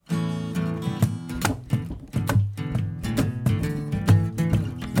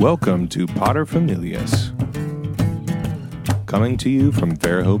Welcome to Potter Familias, coming to you from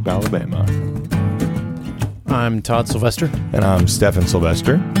Fairhope, Alabama. I'm Todd Sylvester. And I'm Stephen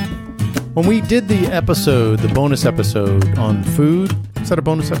Sylvester. When we did the bonus episode on food, is that a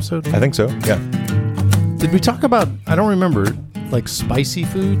bonus episode? I think so, yeah. Did we talk about, I don't remember, like spicy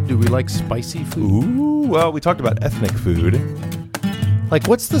food? Do we like spicy food? Ooh, well, we talked about ethnic food. Like,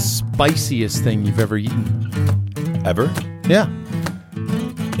 what's the spiciest thing you've ever eaten? Ever? Yeah.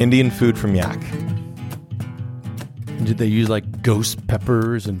 Indian food from Yak. Did they use like ghost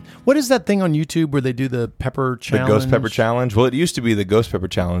peppers? And what is that thing on YouTube where they do the pepper challenge? The ghost pepper challenge? Well, it used to be the ghost pepper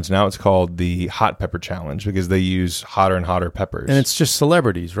challenge. Now it's called the hot pepper challenge because they use hotter and hotter peppers. And it's just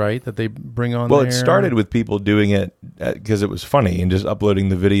celebrities, right, that they bring on Well, there? it started with people doing it because it was funny and just uploading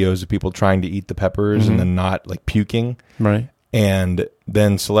the videos of people trying to eat the peppers and then not like puking. Right. And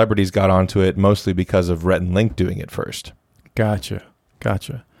then celebrities got onto it mostly because of Rhett and Link doing it first. Gotcha.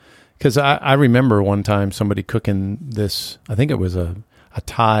 Because I remember one time somebody cooking this, I think it was a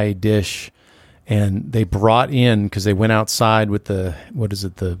Thai dish, and they brought in, because they went outside with the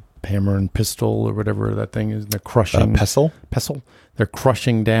hammer and pistol or whatever that thing is. They're crushing. Pestle? Pestle. They're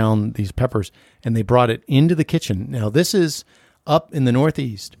crushing down these peppers, and they brought it into the kitchen. Now, this is up in the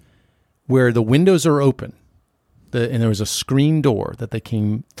Northeast where the windows are open, and there was a screen door that they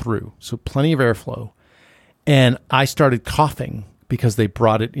came through, so plenty of airflow. And I started coughing because they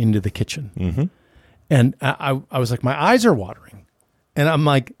brought it into the kitchen. Mm-hmm. And I was like, my eyes are watering. And I'm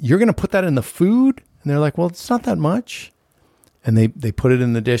like, you're going to put that in the food? And they're like, well, it's not that much. And they put it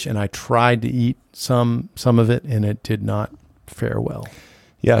in the dish, and I tried to eat some of it, and it did not fare well.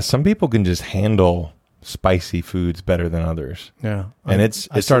 Yeah, some people can just handle spicy foods better than others. Yeah. And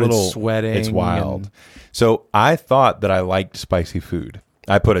I started sweating. It's wild. So I thought that I liked spicy food.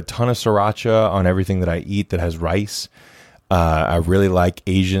 I put a ton of sriracha on everything that I eat that has rice. I really like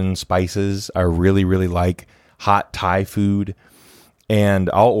Asian spices. I really, really like hot Thai food. And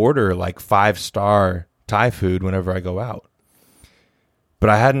I'll order like 5-star Thai food whenever I go out. But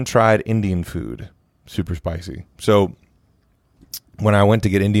I hadn't tried Indian food, super spicy. So when I went to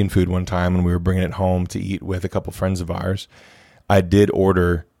get Indian food one time and we were bringing it home to eat with a couple friends of ours, I did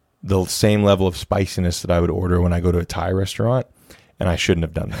order the same level of spiciness that I would order when I go to a Thai restaurant. And I shouldn't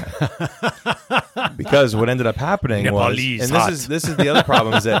have done that. Because what ended up happening was, and this is the other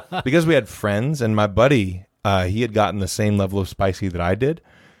problem, is that because we had friends and my buddy, he had gotten the same level of spicy that I did.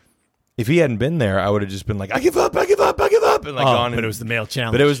 If he hadn't been there, I would have just been like, I give up, and like gone. But it was the male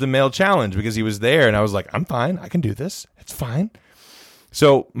challenge. But it was the male challenge because he was there, and I was like, I'm fine, I can do this, it's fine.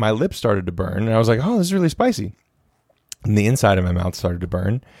 So my lips started to burn, and I was like, oh, this is really spicy. And the inside of my mouth started to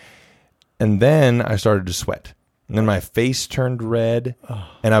burn, and then I started to sweat. And then my face turned red,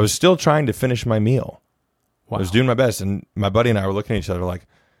 and I was still trying to finish my meal. Wow. I was doing my best, and my buddy and I were looking at each other like,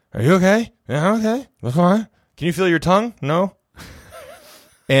 are you okay? Yeah, okay. That's fine. Can you feel your tongue? No?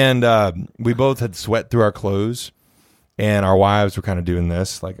 And we both had sweat through our clothes, and our wives were kind of doing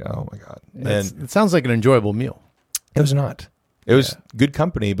this, like, oh, my God. And it sounds like an enjoyable meal. It was not. It was good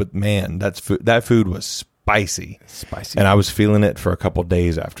company, but, man, that food was spicy. And I was feeling it for a couple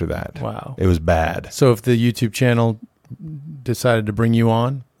days after that. Wow. It was bad. So if the YouTube channel decided to bring you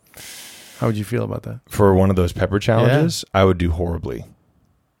on, how would you feel about that? For one of those pepper challenges, I would do horribly.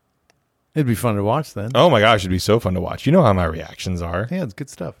 It'd be fun to watch then. Oh my gosh, it'd be so fun to watch. You know how my reactions are. Yeah, it's good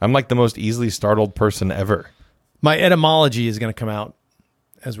stuff. I'm like the most easily startled person ever. My etymology is going to come out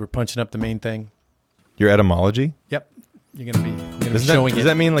as we're punching up the main thing. Your etymology? Yep. You're going to be showing it. Does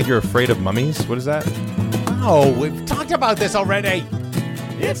that mean like you're afraid of mummies? What is that? Oh, we've talked about this already.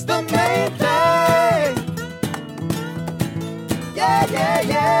 It's the main thing.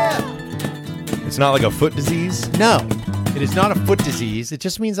 Yeah. It's not like a foot disease? No, it is not a foot disease. It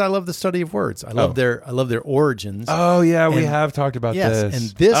just means I love the study of words. I love their origins. Oh yeah, we have talked about this.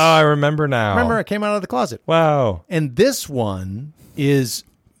 And this. Oh, I remember now. Remember, I came out of the closet. Wow. And this one is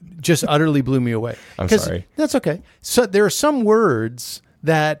just utterly blew me away. I'm sorry. That's okay. So there are some words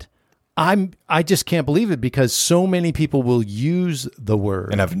that I just can't believe it because so many people will use the word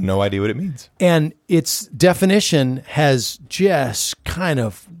and have no idea what it means. And its definition has just kind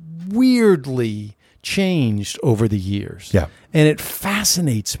of weirdly changed over the years. Yeah. And it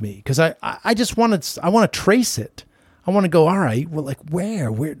fascinates me because I just want to trace it. I want to go, all right, well, like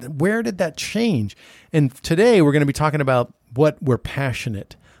where did that change? And today we're going to be talking about what we're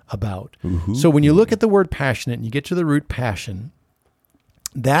passionate about. Mm-hmm. So when you look at the word passionate and you get to the root passion,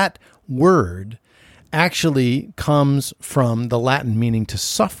 that word actually comes from the Latin meaning to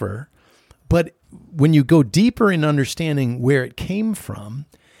suffer. But when you go deeper in understanding where it came from,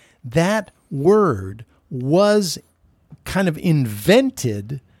 that word was kind of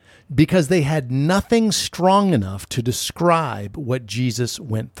invented because they had nothing strong enough to describe what Jesus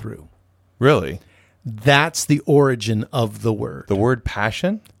went through. Really? That's the origin of the word. The word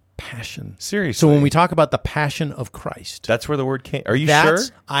passion? Passion. Seriously? So when we talk about the passion of Christ, That's where the word came. Are you that's,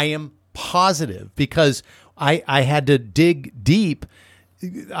 sure? I am positive, because I had to dig deep.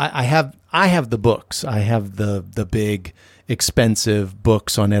 I have the books. I have the big expensive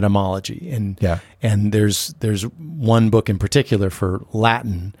books on etymology, and there's one book in particular for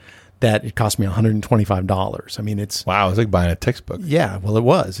Latin that it cost me $125. I mean, it's Wow, it's like buying a textbook. yeah. Well, it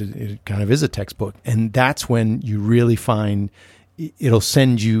was. It kind of is a textbook, and that's when you really find it'll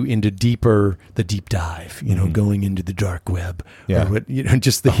send you into the deep dive. You know, going into the dark web, Yeah. or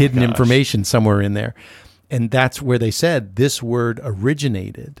just the hidden information somewhere in there. And that's where they said this word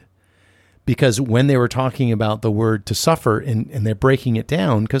originated, because when they were talking about the word to suffer, and they're breaking it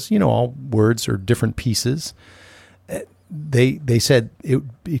down, because, all words are different pieces, they said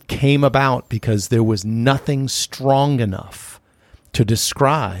it came about because there was nothing strong enough to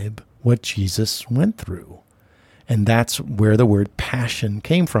describe what Jesus went through. And that's where the word passion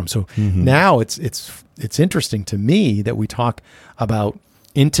came from. So now it's interesting to me that we talk about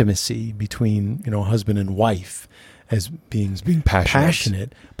intimacy between husband and wife as being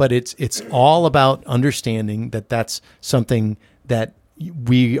passionate, but it's all about understanding that that's something that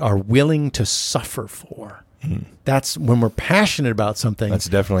we are willing to suffer for. That's when we're passionate about something. That's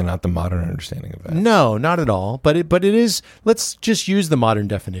definitely not the modern understanding of that. No, not at all. But it is. Let's just use the modern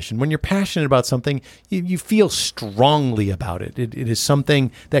definition. When you're passionate about something, you feel strongly about it. It is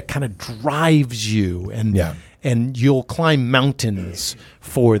something that kind of drives you, and you'll climb mountains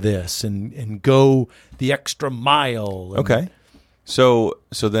for this, and go the extra mile. Okay. So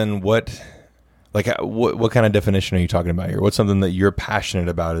then what kind of definition are you talking about here? What's something that you're passionate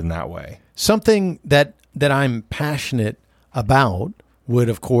about in that way? Something that I'm passionate about would,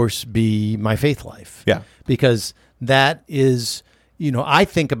 of course, be my faith life. Yeah. Because that is, I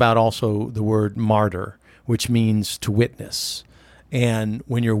think about also the word martyr, which means to witness. And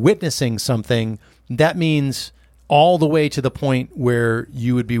when you're witnessing something, that means all the way to the point where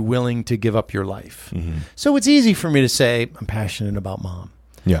you would be willing to give up your life. So it's easy for me to say, I'm passionate about Mom.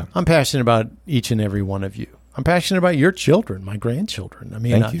 Yeah. I'm passionate about each and every one of you. I'm passionate about your children, my grandchildren. I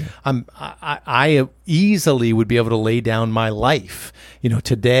mean, Thank you. I easily would be able to lay down my life.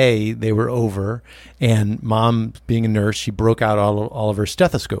 Today they were over, and Mom, being a nurse, she broke out all of her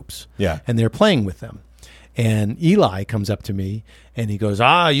stethoscopes. Yeah. And they're playing with them. And Eli comes up to me and he goes,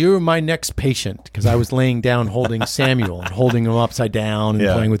 you're my next patient. Because I was laying down holding Samuel and holding him upside down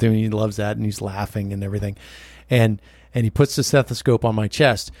and playing with him. And he loves that, and he's laughing and everything. And he puts the stethoscope on my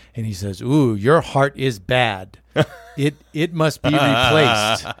chest and he says, "Ooh, your heart is bad. It must be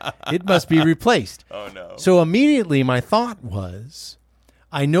replaced. It must be replaced." Oh, no. So immediately my thought was,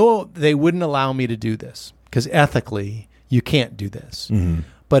 I know they wouldn't allow me to do this because ethically you can't do this.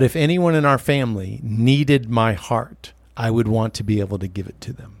 But if anyone in our family needed my heart, I would want to be able to give it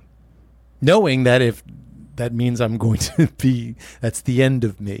to them, knowing that if that means I'm going to be, that's the end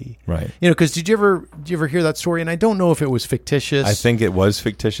of me. Right. Because did you ever hear that story? And I don't know if it was fictitious. I think it was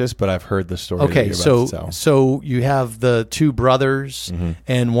fictitious, but I've heard the story. Okay, that you're about to tell. so you have the two brothers,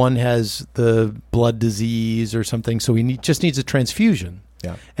 and one has the blood disease or something, so he just needs a transfusion.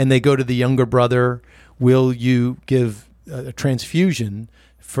 Yeah. And they go to the younger brother, will you give a transfusion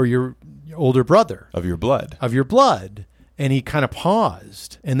for your older brother? Of your blood. Of your blood. And he kind of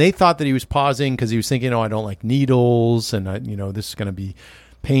paused, and they thought that he was pausing because he was thinking, I don't like needles, and this is going to be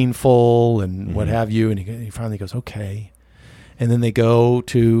painful and what have you. And he finally goes, okay. And then they go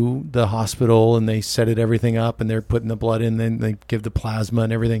to the hospital and they set everything up, and they're putting the blood in, then they give the plasma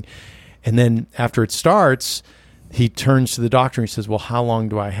and everything. And then after it starts, he turns to the doctor and he says, well, how long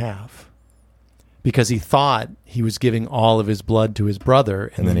do I have? Because he thought he was giving all of his blood to his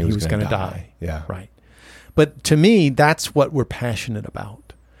brother, and then he was going to die. Yeah. Right. But to me, that's what we're passionate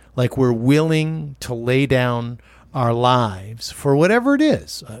about. Like, we're willing to lay down our lives for whatever it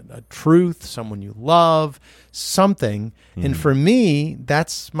is, a truth, someone you love, something. And for me,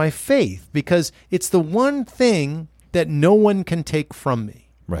 that's my faith, because it's the one thing that no one can take from me.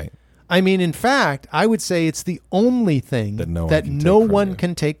 Right. I mean, in fact, I would say it's the only thing that no one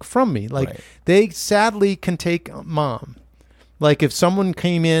can take from me. Like, they sadly can take Mom. Like, if someone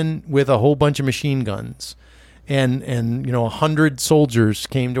came in with a whole bunch of machine guns and 100 soldiers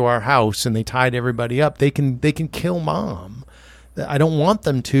came to our house and they tied everybody up, they can kill Mom. I don't want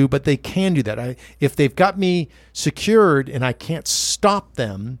them to, but they can do that. If they've got me secured and I can't stop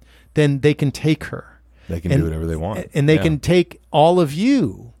them, then they can take her. They can do whatever they want. And they can take all of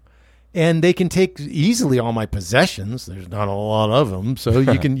you. And they can take easily all my possessions. There's not a lot of them, so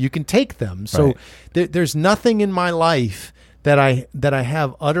you can take them. So Right. there's nothing in my life that I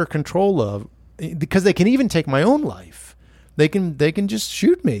have utter control of, because they can even take my own life. They can just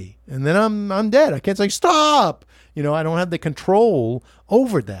shoot me, and then I'm dead. I can't say stop. I don't have the control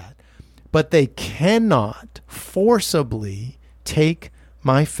over that. But they cannot forcibly take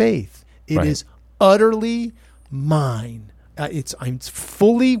my faith. It Right. is utterly mine. I'm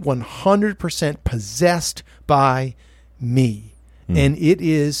fully 100% possessed by me. And it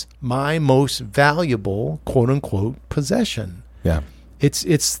is my most valuable, quote unquote, possession. Yeah. It's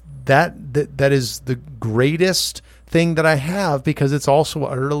that is the greatest thing that I have, because it's also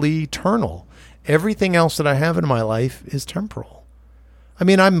utterly eternal. Everything else that I have in my life is temporal. I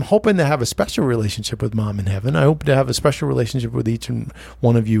mean, I'm hoping to have a special relationship with Mom in heaven. I hope to have a special relationship with each and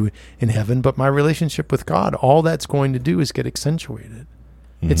one of you in heaven. But my relationship with God, all that's going to do is get accentuated.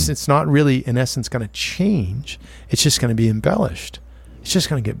 It's not really, in essence, going to change. It's just going to be embellished. It's just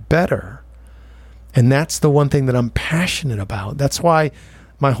going to get better. And that's the one thing that I'm passionate about. That's why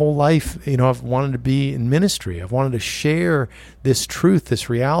my whole life, I've wanted to be in ministry. I've wanted to share this truth, this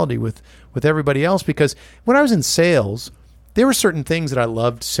reality with everybody else. Because when I was in sales, there were certain things that I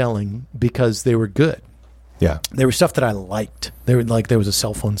loved selling because they were good. Yeah. There was stuff that I liked. There was a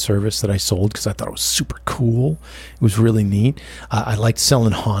cell phone service that I sold because I thought it was super cool. It was really neat. I liked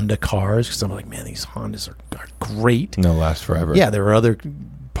selling Honda cars because I'm like, man, these Hondas are great. And they'll last forever. Yeah, there were other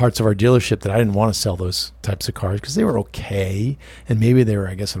parts of our dealership that I didn't want to sell those types of cars because they were okay, and maybe they were,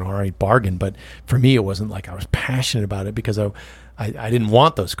 I guess, an all right bargain. But for me, it wasn't like I was passionate about it because I didn't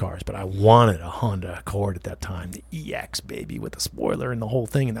want those cars, but I wanted a Honda Accord at that time, the EX, baby, with the spoiler and the whole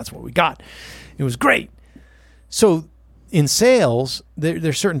thing, and that's what we got. It was great. So in sales,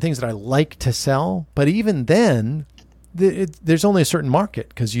 there's certain things that I like to sell, but even then, there's only a certain market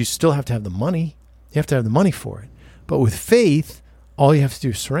because you still have to have the money. You have to have the money for it. But with faith, all you have to do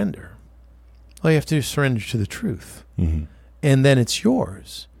is surrender. All you have to do is surrender to the truth. Mm-hmm. And then it's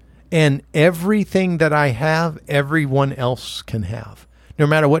yours. And everything that I have, everyone else can have. No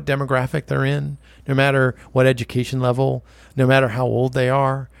matter what demographic they're in, no matter what education level, no matter how old they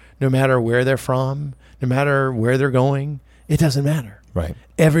are, no matter where they're from, no matter where they're going, it doesn't matter. Right.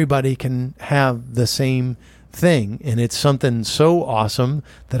 Everybody can have the same thing. And it's something so awesome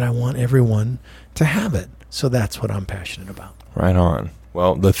that I want everyone to have it. So that's what I'm passionate about. Right on.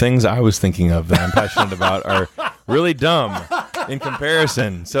 Well, the things I was thinking of that I'm passionate about are really dumb in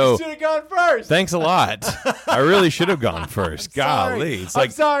comparison. So Should have gone first. thanks a lot. I really should have gone first. sorry. Golly. It's I'm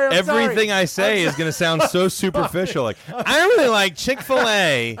like sorry, I'm everything sorry. I say is going to sound so superficial. Like, I really like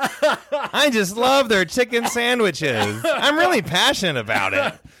Chick-fil-A. I just love their chicken sandwiches. I'm really passionate about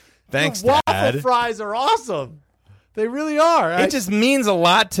it. Thanks, Waffle Dad. fries are awesome. They really are. It just means a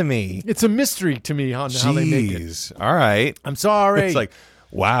lot to me. It's a mystery to me on how they make it. Jeez. All right. I'm sorry. It's like,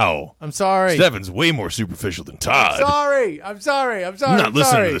 wow. I'm sorry. Steven's way more superficial than Todd. Sorry. I'm sorry. I'm sorry. I'm not I'm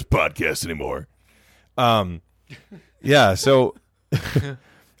listening sorry. to this podcast anymore. Yeah, so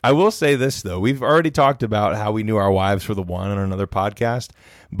I will say this, though. We've already talked about how we knew our wives for the one on another podcast,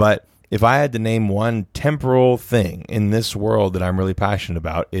 but if I had to name one temporal thing in this world that I'm really passionate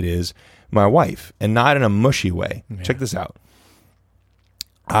about, it is my wife, and not in a mushy way. Yeah. Check this out.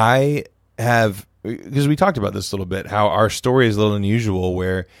 I have, because we talked about this a little bit, how our story is a little unusual,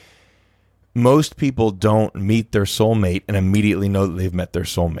 where most people don't meet their soulmate and immediately know that they've met their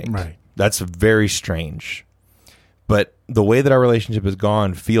soulmate. Right. That's very strange. But the way that our relationship has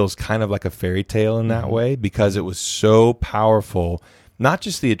gone feels kind of like a fairy tale in that way, because it was so powerful. Not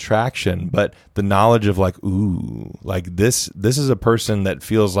just the attraction, but the knowledge of like, ooh, like this is a person that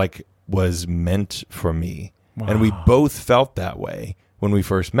feels like was meant for me. Wow. And we both felt that way when we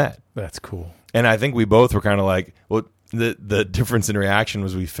first met. That's cool. And I think we both were kind of like, well, the difference in reaction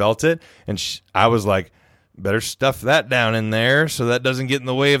was we felt it. And I was like, better stuff that down in there so that doesn't get in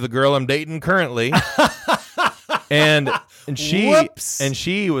the way of the girl I'm dating currently. and she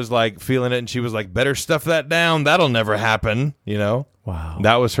was like feeling it, and she was like, better stuff that down. That'll never happen, you know? Wow.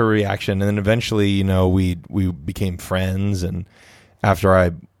 That was her reaction. And then eventually, you know, we became friends. And after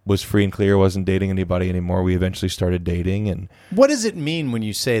I was free and clear, wasn't dating anybody anymore, we eventually started dating. And What does it mean when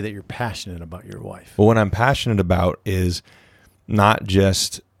you say that you're passionate about your wife? well, what I'm passionate about is not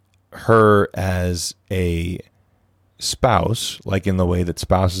just her as a spouse, like in the way that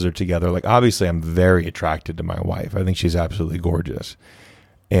spouses are together. Like, obviously, I'm very attracted to my wife. I think she's absolutely gorgeous.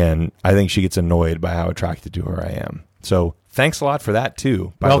 And I think she gets annoyed by how attracted to her I am. So thanks a lot for that,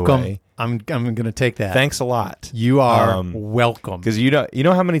 too, by Welcome. the way. I'm going to take that. Thanks a lot. You are welcome. Because you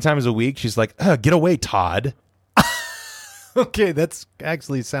know how many times a week she's like, get away, Todd. Okay, that's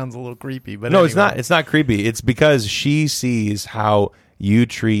actually sounds a little creepy, but No, it's anyway. not. It's not creepy. It's because she sees how you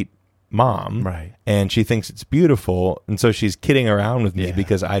treat mom, Right. And she thinks it's beautiful, and so she's kidding around with me Yeah.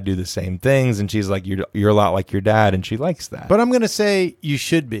 because I do the same things, and she's like, "You're a lot like your dad," and she likes that. But I'm going to say you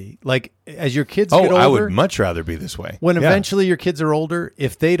should be. Like, as your kids oh, get older, I would much rather be this way. when Yeah. eventually your kids are older,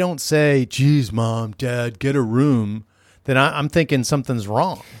 if they don't say, geez, mom, dad, get a room, then I'm thinking something's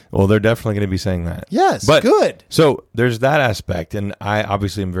wrong. Well, they're definitely going to be saying that. Yes, But good. So there's that aspect, and I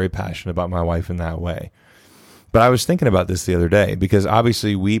obviously am very passionate about my wife in that way. But I was thinking about this the other day because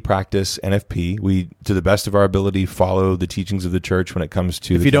obviously we practice NFP. We, to the best of our ability, follow the teachings of the church when it comes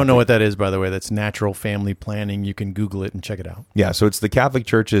to. If you don't know what that is, by the way, that's natural family planning. You can Google it and check it out. Yeah, so it's the Catholic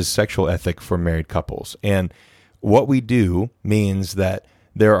Church's sexual ethic for married couples. And what we do means that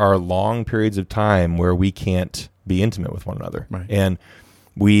there are long periods of time where we can't be intimate with one another. Right. And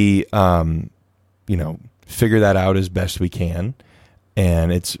we, figure that out as best we can.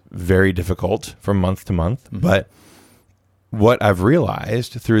 And it's very difficult from month to month. Mm-hmm. But what I've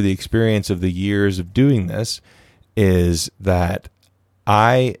realized through the experience of the years of doing this is that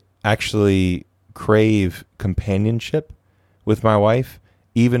I actually crave companionship with my wife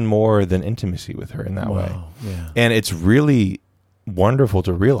even more than intimacy with her in that way. Wow, yeah. And it's really wonderful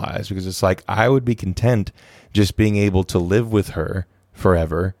to realize because it's like I would be content just being able to live with her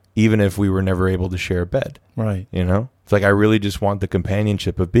forever, even if we were never able to share a bed. Right, You know? It's like I really just want the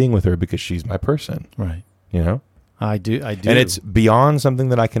companionship of being with her because she's my person, right. you know? I do. And it's beyond something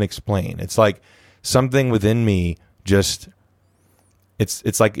that I can explain. It's like something within me just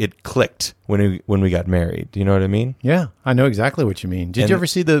it's like it clicked when we got married. Do you know what I mean? Yeah, I know exactly what you mean. Did And- you ever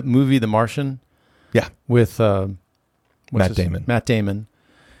see the movie The Martian Yeah. with Matt Damon. Matt Damon.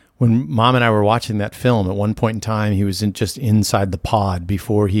 When Mom and I were watching that film, at one point in time, he was just inside the pod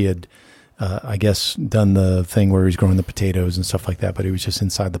before he had, I guess, done the thing where he's growing the potatoes and stuff like that. But he was just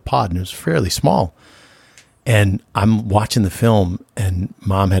inside the pod, and it was fairly small. And I'm watching the film, and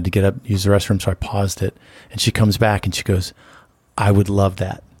Mom had to get up, use the restroom, so I paused it. And she comes back, and she goes, "I would love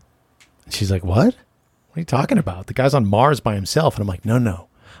that." And she's like, "What? What are you talking about? The guy's on Mars by himself." And I'm like, no.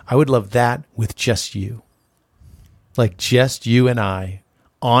 I would love that with just you. Like just you and I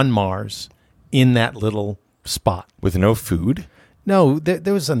on Mars in that little spot. With no food? No,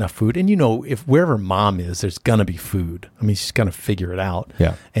 there was enough food. And if wherever Mom is, there's going to be food. I mean, she's going to figure it out.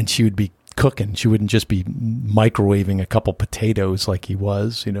 Yeah. And she would be cooking. She wouldn't just be microwaving a couple potatoes like he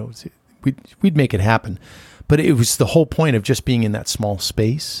was. We'd make it happen. But it was the whole point of just being in that small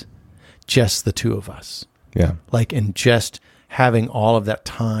space, just the two of us. Yeah. And just having all of that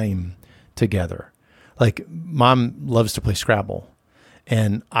time together. Like Mom loves to play Scrabble,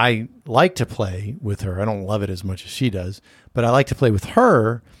 and I like to play with her. I don't love it as much as she does, but I like to play with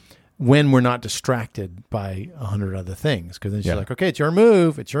her when we're not distracted by 100 other things. Because then she's Yeah. like, "Okay, it's your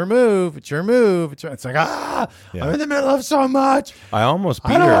move. It's your move. It's your move." It's like, Yeah. I'm in the middle of so much. I almost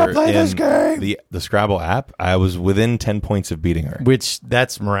beat I don't wanna her play this in game. the Scrabble app. I was within 10 points of beating her. Which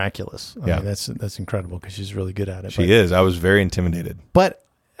that's miraculous. I Yeah. mean, that's incredible because she's really good at it. She is. I was very intimidated. But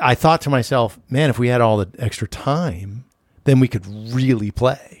I thought to myself, man, if we had all the extra time, then we could really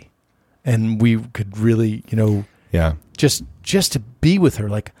play, and we could really, Yeah. just to be with her.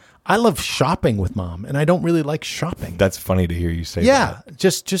 Like I love shopping with Mom, and I don't really like shopping. That's funny to hear you say Yeah, that.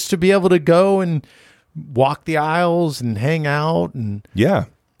 just to be able to go and walk the aisles and hang out, and Yeah.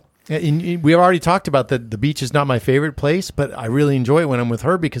 we already talked about that the beach is not my favorite place, but I really enjoy it when I'm with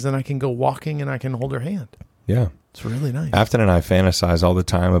her because then I can go walking and I can hold her hand. Yeah. It's really nice. Afton and I fantasize all the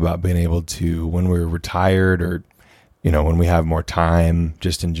time about being able to, when we're retired or, when we have more time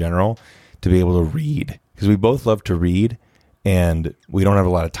just in general, to be able to read. Because we both love to read and we don't have a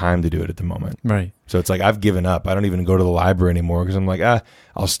lot of time to do it at the moment. Right. So it's like I've given up. I don't even go to the library anymore because I'm like,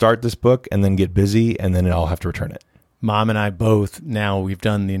 I'll start this book and then get busy and then I'll have to return it. Mom and I both, now we've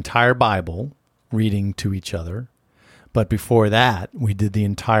done the entire Bible reading to each other. But before that, we did the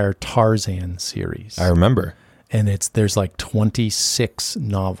entire Tarzan series. I remember. And there's like 26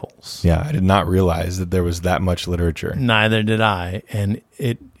 novels. Yeah, I did not realize that there was that much literature. Neither did I. And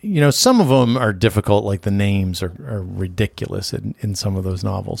some of them are difficult, like the names are ridiculous in some of those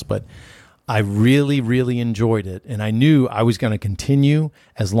novels. But I really, really enjoyed it. And I knew I was going to continue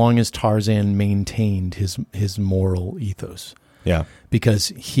as long as Tarzan maintained his moral ethos. Yeah.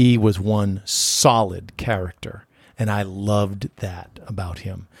 Because he was one solid character. And I loved that about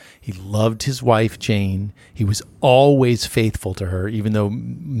him. He loved his wife, Jane. He was always faithful to her, even though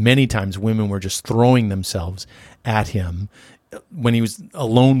many times women were just throwing themselves at him when he was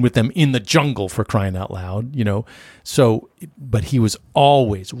alone with them in the jungle, for crying out loud, So, but he was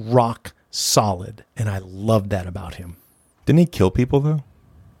always rock solid. And I loved that about him. Didn't he kill people though?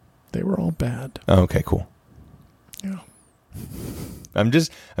 They were all bad. Oh, okay, cool. Yeah. I'm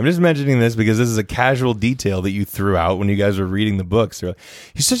just mentioning this because this is a casual detail that you threw out when you guys were reading the books. They're like,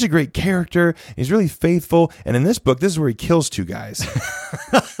 he's such a great character. He's really faithful. And in this book, this is where he kills 2 guys.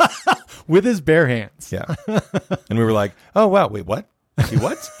 With his bare hands. Yeah. And we were like, oh, wow. Wait, what?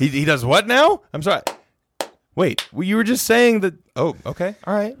 He does what now? I'm sorry. Wait, well, you were just saying that. Oh, okay.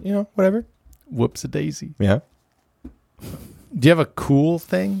 All right. Whatever. Whoops-a-daisy. Yeah. Do you have a cool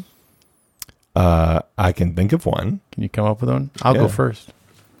thing? I can think of one. Can you come up with one? I'll go first.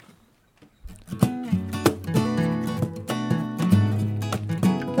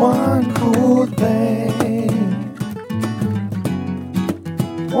 One cool thing.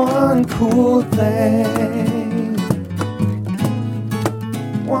 One cool thing.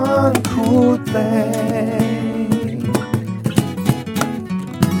 One cool thing.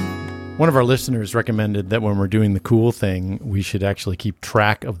 One of our listeners recommended that when we're doing the cool thing, we should actually keep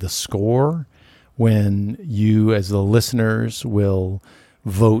track of the score when you, as the listeners, will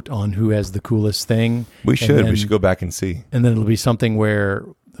vote on who has the coolest thing. We should. We should go back and see. And then it'll be something where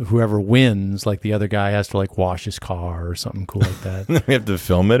whoever wins, like the other guy has to like wash his car or something cool like that. We have to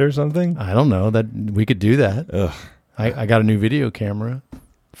film it or something? I don't know. That we could do that. Ugh. I got a new video camera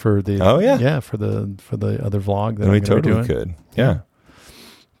for the for the other vlog that we I'm gonna be totally doing. could. Yeah.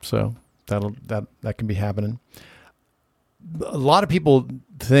 So that can be happening. A lot of people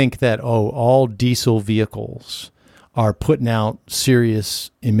think that all diesel vehicles are putting out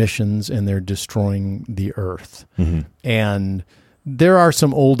serious emissions and they're destroying the earth. Mm-hmm. And there are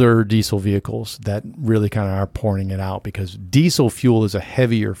some older diesel vehicles that really kind of are pouring it out because diesel fuel is a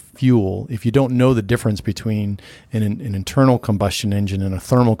heavier fuel. If you don't know the difference between an internal combustion engine and a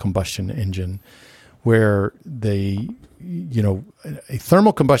thermal combustion engine, where a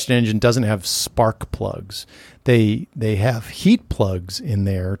thermal combustion engine doesn't have spark plugs. They have heat plugs in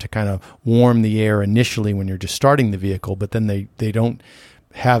there to kind of warm the air initially when you're just starting the vehicle, but then they don't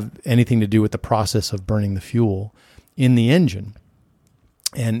have anything to do with the process of burning the fuel in the engine.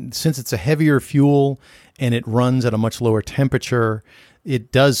 And since it's a heavier fuel and it runs at a much lower temperature,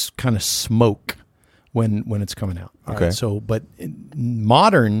 it does kind of smoke when it's coming out. All Okay. right, so, but in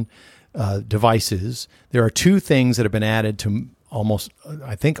modern devices, there are 2 things that have been added to almost,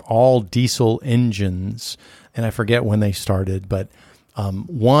 I think, all diesel engines, and I forget when they started, but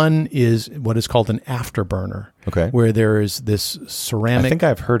one is what is called an afterburner, Okay. where there is this ceramic I think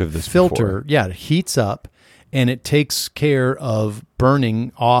I've heard of this filter. before. Yeah, it heats up, and it takes care of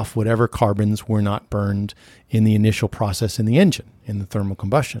burning off whatever carbons were not burned in the initial process in the engine, in the thermal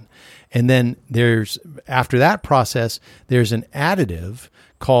combustion. And then after that process, there's an additive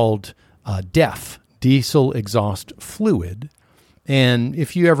called DEF, diesel exhaust fluid. And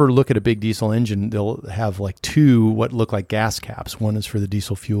if you ever look at a big diesel engine, they'll have like 2 what look like gas caps. One is for the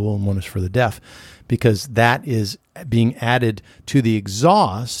diesel fuel and one is for the DEF, because that is being added to the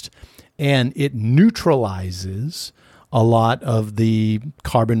exhaust and it neutralizes a lot of the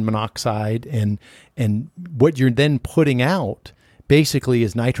carbon monoxide, and what you're then putting out basically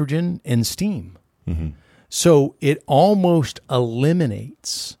is nitrogen and steam. Mm-hmm. So it almost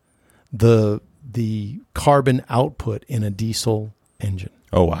eliminates the carbon output in a diesel engine.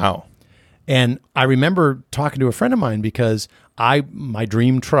 Oh, wow. And I remember talking to a friend of mine because my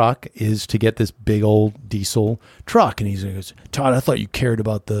dream truck is to get this big old diesel truck. And he goes, Todd, I thought you cared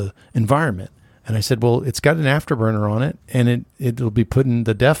about the environment. And I said, well, it's got an afterburner on it and it'll be putting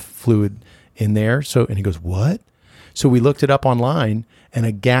the DEF fluid in there. So, and he goes, what? So we looked it up online, and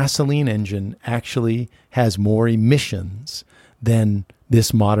a gasoline engine actually has more emissions than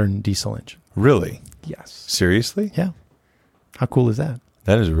this modern diesel engine. Really? Yes. Seriously? Yeah. How cool is that?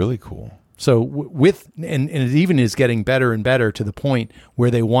 That is really cool. So and it even is getting better and better to the point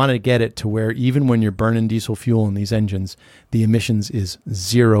where they want to get it to where even when you're burning diesel fuel in these engines, the emissions is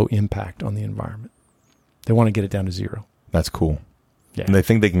 0 impact on the environment. They want to get it down to 0. That's cool. Yeah. And they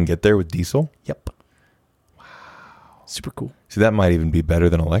think they can get there with diesel? Yep. Wow. Super cool. See, that might even be better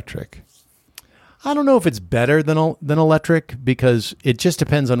than electric. I don't know if it's better than electric, because it just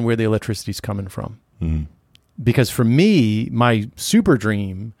depends on where the electricity's coming from. Mm. Because for me, my super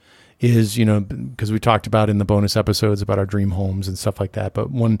dream is, because we talked about in the bonus episodes about our dream homes and stuff like that.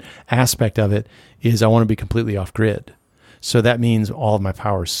 But one aspect of it is I want to be completely off grid. So that means all of my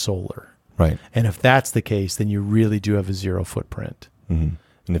power is solar. Right. And if that's the case, then you really do have a 0 footprint. Mm-hmm.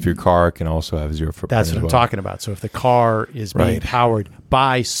 And if your car can also have 0 footprint That's as what I'm well. talking about. So if the car is being Right. powered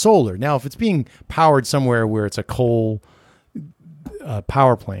by solar, now if it's being powered somewhere where it's a coal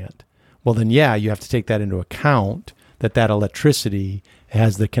power plant, well then, yeah, you have to take that into account, that electricity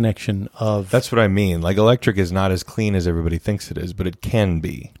has the connection of That's what I mean. Like electric is not as clean as everybody thinks it is, but it can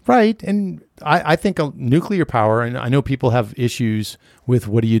be. right. And I think nuclear power, and I know people have issues with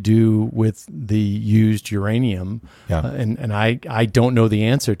what do you do with the used uranium, Yeah. and I don't know the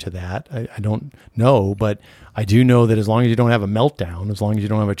answer to that. I don't know, but I do know that as long as you don't have a meltdown, as long as you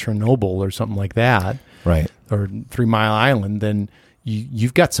don't have a Chernobyl or something like that, Right. or 3 Mile Island, then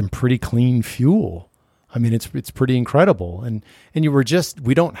you've got some pretty clean fuel. I mean, it's pretty incredible. And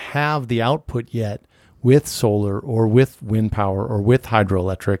we don't have the output yet with solar or with wind power or with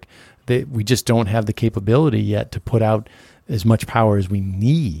hydroelectric. We just don't have the capability yet to put out as much power as we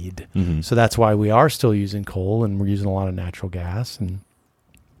need. Mm-hmm. So that's why we are still using coal and we're using a lot of natural gas. And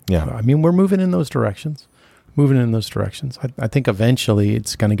Yeah. I mean, we're moving in those directions. I think eventually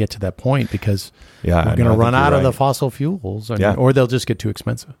it's going to get to that point because Yeah. we're going to run out of the fossil fuels, Yeah. or they'll just get too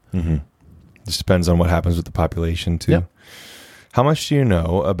expensive. Mm-hmm. Just depends on what happens with the population too. Yep. How much do you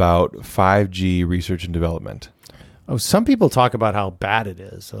know about 5G research and development? Oh, some people talk about how bad it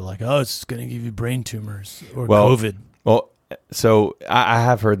is. So like, oh, it's going to give you brain tumors or Well, COVID. Well, so I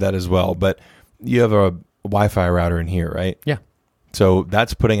have heard that as well, but you have a Wi-Fi router in here, right? Yeah. So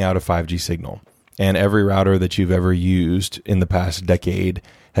that's putting out a 5G signal. And every router that you've ever used in the past decade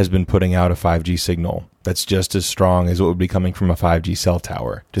has been putting out a 5G signal that's just as strong as what would be coming from a 5G cell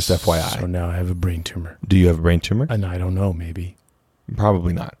tower, just FYI. So now I have a brain tumor. Do you have a brain tumor? And I don't know, maybe.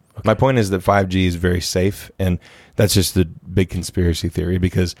 Probably not. My point is that 5G is very safe, and that's just the big conspiracy theory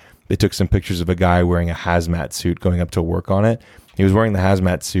because they took some pictures of a guy wearing a hazmat suit going up to work on it. He was wearing the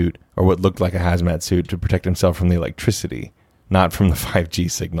hazmat suit, or what looked like a hazmat suit, to protect himself from the electricity, not from the 5G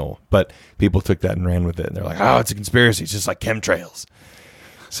signal. But people took that and ran with it, and they're like, oh, it's a conspiracy. It's just like chemtrails.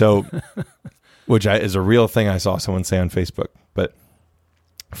 So, which is a real thing I saw someone say on Facebook. But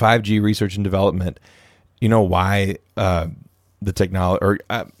 5G research and development, you know why the technology, or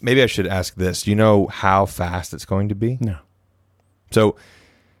maybe I should ask this. Do you know how fast it's going to be? No. So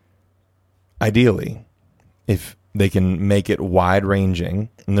ideally, if they can make it wide ranging,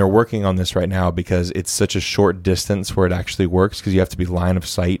 and they're working on this right now because it's such a short distance where it actually works because you have to be line of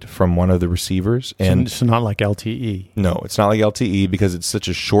sight from one of the receivers. And So not like LTE. no, it's not like LTE because it's such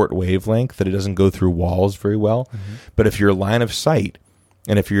a short wavelength that it doesn't go through walls very well. Mm-hmm. But if you're line of sight,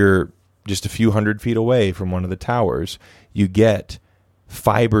 and if you're just a few hundred feet away from one of the towers, you get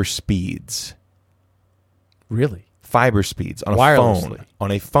fiber speeds. Really? Fiber speeds on a Wirelessly. phone.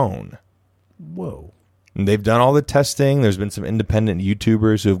 On a phone. Whoa. And they've done all the testing. There's been some independent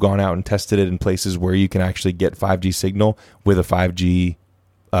YouTubers who have gone out and tested it in places where you can actually get 5G signal with a 5G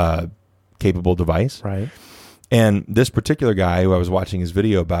capable device. Right. And this particular guy who I was watching his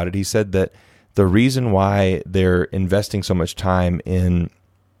video about it, he said that the reason why they're investing so much time in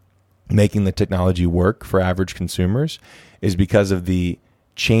making the technology work for average consumers is because of the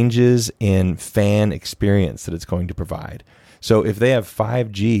changes in fan experience that it's going to provide. So if they have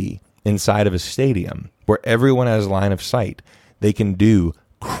 5G inside of a stadium where everyone has line of sight, they can do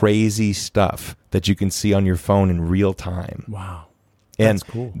crazy stuff that you can see on your phone in real time. Wow. And That's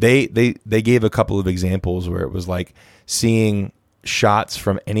cool. they gave a couple of examples where it was like seeing shots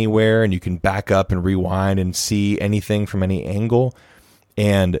from anywhere and you can back up and rewind and see anything from any angle,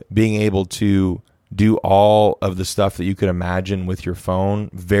 and being able to do all of the stuff that you could imagine with your phone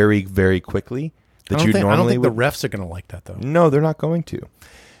very, very quickly that you normally I don't think would. the refs are going to like that, though. No, they're not going to.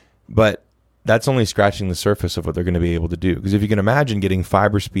 But that's only scratching the surface of what they're going to be able to do. Because if you can imagine getting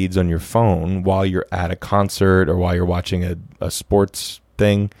fiber speeds on your phone while you're at a concert or while you're watching a sports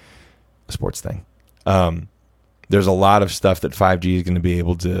thing, there's a lot of stuff that 5G is going to be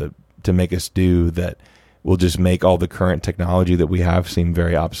able to make us do that will just make all the current technology that we have seem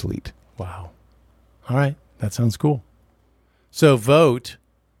very obsolete. Wow. All right. That sounds cool. So vote,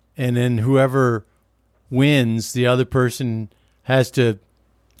 and then whoever wins, the other person has to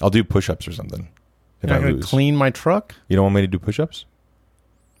I'll do push-ups or something if I lose. clean my truck. You don't want me to do push-ups?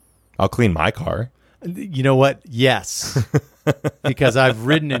 I'll clean my car. You know what? Yes. Because I've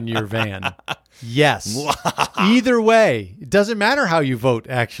ridden in your van. Yes. Either way, it doesn't matter how you vote,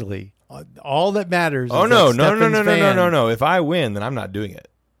 actually. All that matters Oh, is no. that Stefan's van. If I win, then I'm not doing it.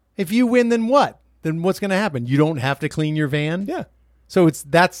 If you win, then what? Then what's going to happen? You don't have to clean your van? Yeah. So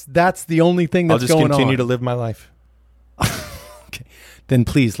that's the only thing I'll that's just going on. continue to live my life. Okay. Then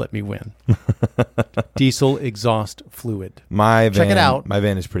please let me win. Diesel exhaust fluid. My van, Check it out. My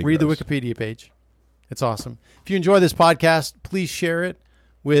van is pretty Read gross. the Wikipedia page. It's awesome. If you enjoy this podcast, please share it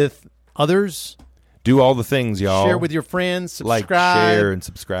with others. Do all the things, y'all. Share with your friends. Subscribe. Like, share, and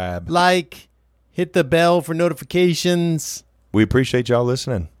subscribe. Hit the bell for notifications. We appreciate y'all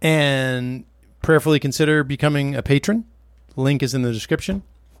listening. And prayerfully consider becoming a patron Link is in the description.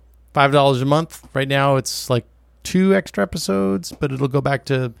 $5 a month. Right now it's like 2 extra episodes, but it'll go back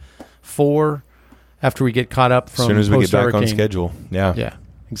to 4 after we get caught up from as soon as we get back on post-hurricane. schedule. Yeah. Yeah,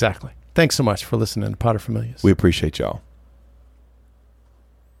 exactly. Thanks so much for listening to Paterfamilias. We appreciate y'all.